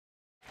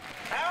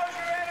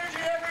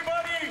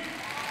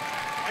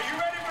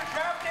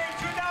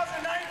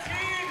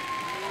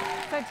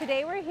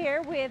Today we're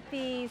here with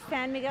the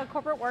San Miguel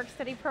Corporate Work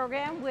Study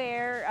Program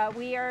where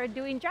we are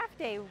doing draft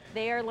day.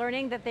 They are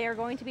learning that they are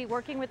going to be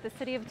working with the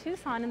City of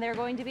Tucson and they're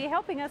going to be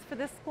helping us for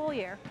this school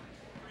year.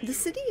 The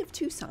City of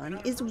Tucson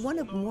is one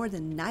of more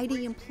than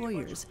 90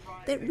 employers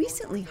that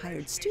recently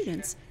hired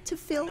students to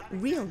fill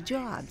real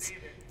jobs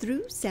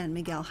through San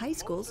Miguel High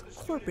School's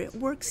Corporate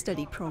Work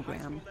Study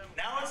Program.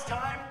 Now it's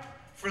time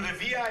for the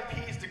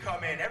VIPs to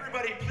come in.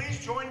 Everybody, please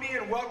join me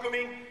in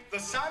welcoming the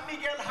San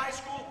Miguel High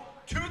School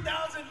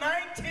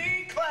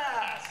 2019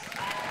 class.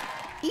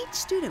 Each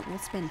student will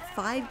spend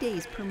 5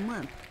 days per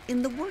month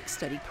in the work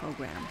study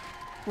program,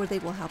 where they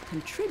will help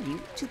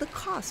contribute to the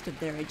cost of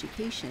their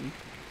education.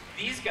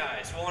 These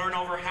guys will earn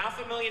over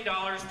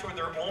 $500,000 toward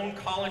their own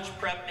college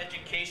prep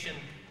education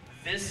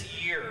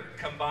this year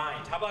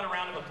combined. How about a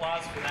round of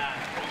applause for that?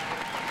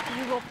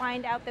 You will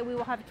find out that we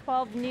will have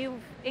 12 new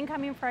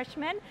incoming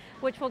freshmen,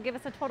 which will give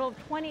us a total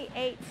of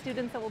 28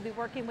 students that will be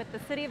working with the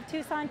City of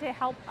Tucson to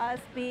help us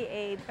be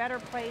a better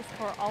place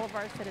for all of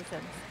our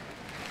citizens.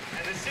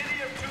 And the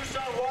City of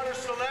Tucson Water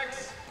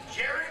selects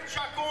Jared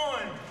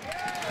Chacon.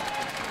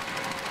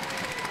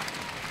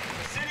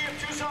 The City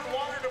of Tucson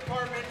Water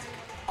Department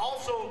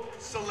also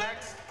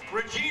selects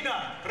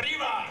Regina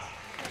Rivas.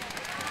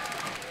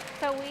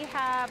 So we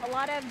have a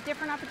lot of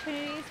different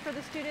opportunities for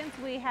the students.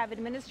 We have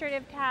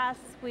administrative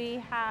tasks, we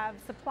have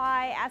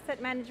supply,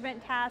 asset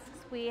management tasks,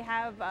 we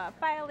have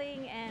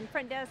filing and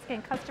front desk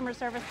and customer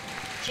service.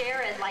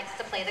 Jared likes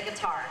to play the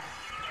guitar.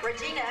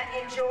 Regina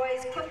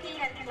enjoys cooking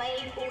and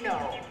playing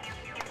Uno.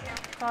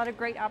 A lot of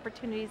great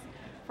opportunities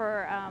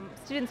for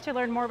students to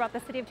learn more about the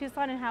City of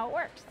Tucson and how it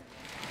works.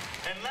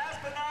 And last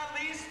but not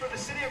least, for the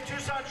City of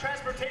Tucson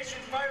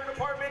Transportation Fire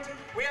Department,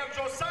 we have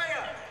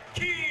Josiah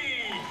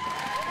Key.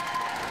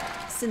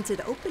 Since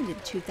it opened in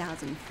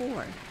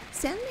 2004,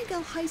 San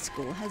Miguel High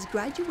School has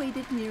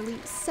graduated nearly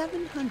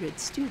 700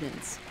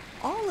 students.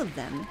 All of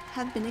them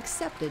have been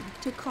accepted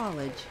to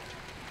college.